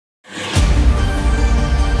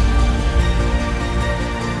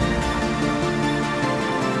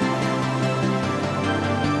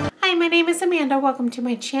is Amanda. Welcome to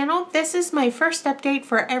my channel. This is my first update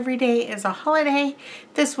for Every Day is a Holiday.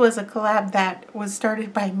 This was a collab that was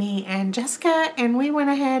started by me and Jessica, and we went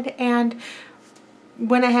ahead and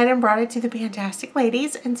brought it to the PANtastic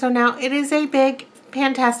ladies. And so now it is a big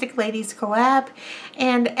PANtastic ladies collab,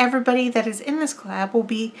 and everybody that is in this collab will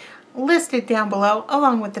be listed down below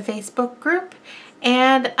along with the Facebook group.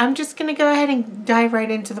 And I'm just going to go ahead and dive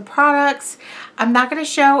right into the products. I'm not going to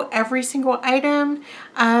show every single item.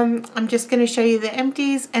 I'm just going to show you the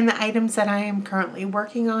empties and the items that I am currently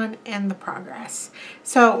working on and the progress.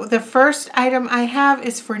 So the first item I have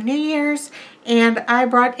is for New Year's, and I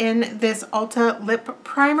brought in this Ulta lip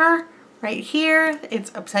primer right here.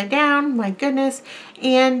 It's upside down, my goodness.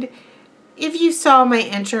 And if you saw my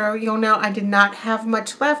intro, you'll know I did not have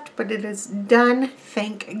much left, but it is done.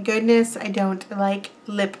 Thank goodness. I don't like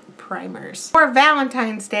lip primers. For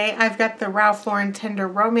Valentine's Day, I've got the Ralph Lauren Tender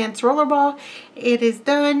Romance Rollerball. It is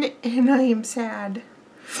done, and I am sad.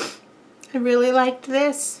 I really liked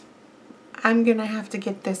this. I'm gonna have to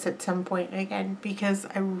get this at some point again because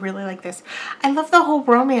I really like this. I love the whole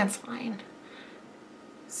romance line.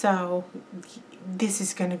 So this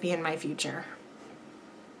is gonna be in my future.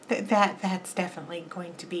 That's definitely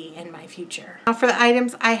going to be in my future. Now for the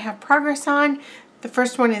items I have progress on, the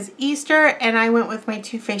first one is Easter, and I went with my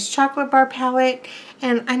Too Faced Chocolate Bar palette,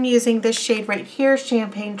 and I'm using this shade right here,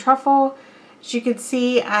 Champagne Truffle. As you can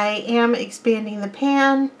see, I am expanding the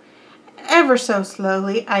pan ever so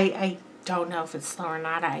slowly. I don't know if it's slow or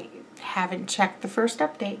not. I haven't checked the first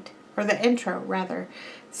update, or the intro rather.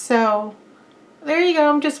 So there you go.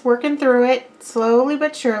 I'm just working through it slowly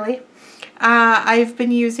but surely. I've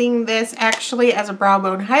been using this actually as a brow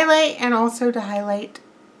bone highlight and also to highlight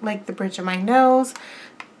like the bridge of my nose,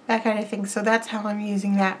 that kind of thing. So that's how I'm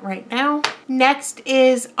using that right now. Next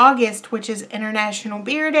is August, which is International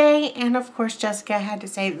Beer Day. And of course, Jessica had to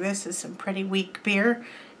say this is some pretty weak beer.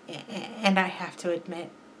 And I have to admit,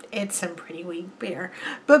 it's some pretty weak beer.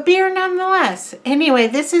 But beer nonetheless. Anyway,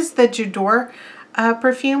 this is the J'adore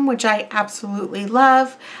perfume, which I absolutely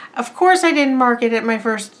love. Of course, I didn't mark it at my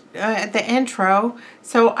first at the intro,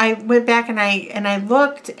 so I went back and I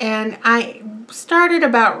looked, and I started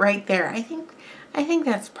about right there. I think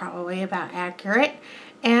that's probably about accurate,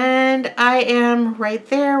 and I am right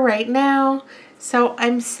there right now. So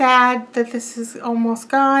I'm sad that this is almost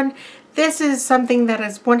gone. This is something that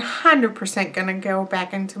is 100% gonna go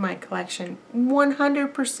back into my collection.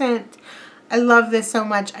 100%. I love this so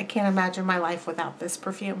much. I can't imagine my life without this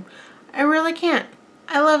perfume. I really can't.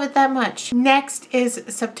 I love it that much. Next is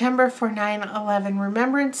September for 9/11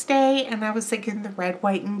 Remembrance Day, and I was thinking the red,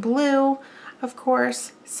 white, and blue, of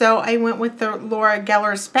course. So I went with the Laura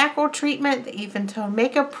Geller Spackle treatment, the Even Tone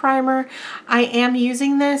Makeup Primer. I am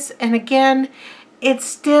using this, and again, it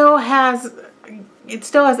still has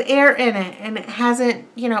air in it, and it hasn't,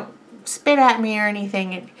 you know, spit at me or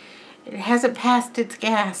anything. It hasn't passed its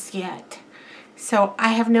gas yet. So I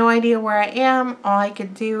have no idea where I am. All I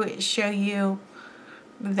could do is show you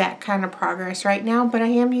that kind of progress right now, but I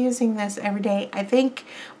am using this every day. I think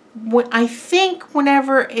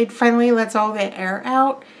whenever it finally lets all the air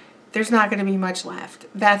out, there's not going to be much left.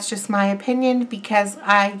 That's just my opinion because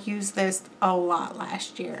I used this a lot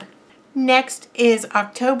last year. Next is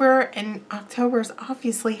October, and October is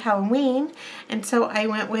obviously Halloween, and so I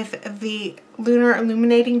went with the Lunar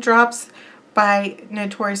Illuminating Drops by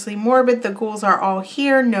Notoriously Morbid. The ghouls are all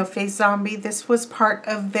here. No Face Zombie. This was part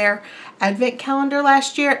of their advent calendar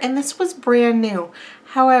last year, and this was brand new.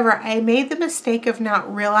 However, I made the mistake of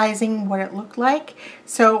not realizing what it looked like.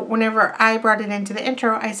 So whenever I brought it into the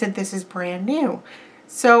intro, I said this is brand new.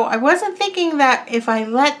 So I wasn't thinking that if I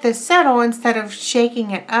let this settle instead of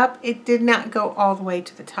shaking it up, it did not go all the way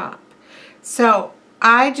to the top. So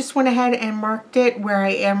I just went ahead and marked it where I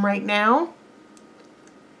am right now.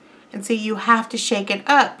 And so you have to shake it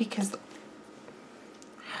up because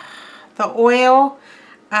the oil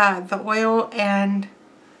and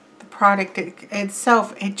the product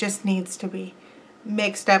itself, it just needs to be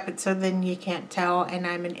mixed up, and so then you can't tell, and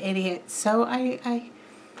I'm an idiot. So I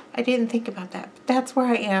didn't think about that. But that's where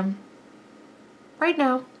I am right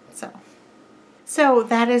now. So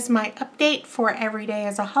that is my update for Every Day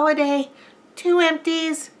as a Holiday. 2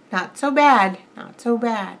 empties. Not so bad. Not so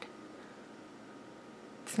bad.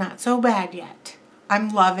 It's not so bad yet. I'm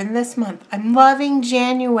loving this month. I'm loving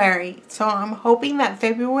January. So I'm hoping that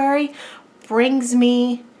February brings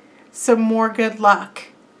me some more good luck.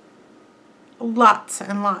 Lots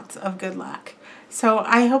and lots of good luck. So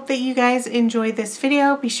I hope that you guys enjoyed this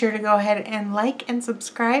video. Be sure to go ahead and like and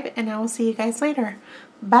subscribe, and I will see you guys later.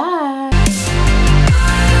 Bye.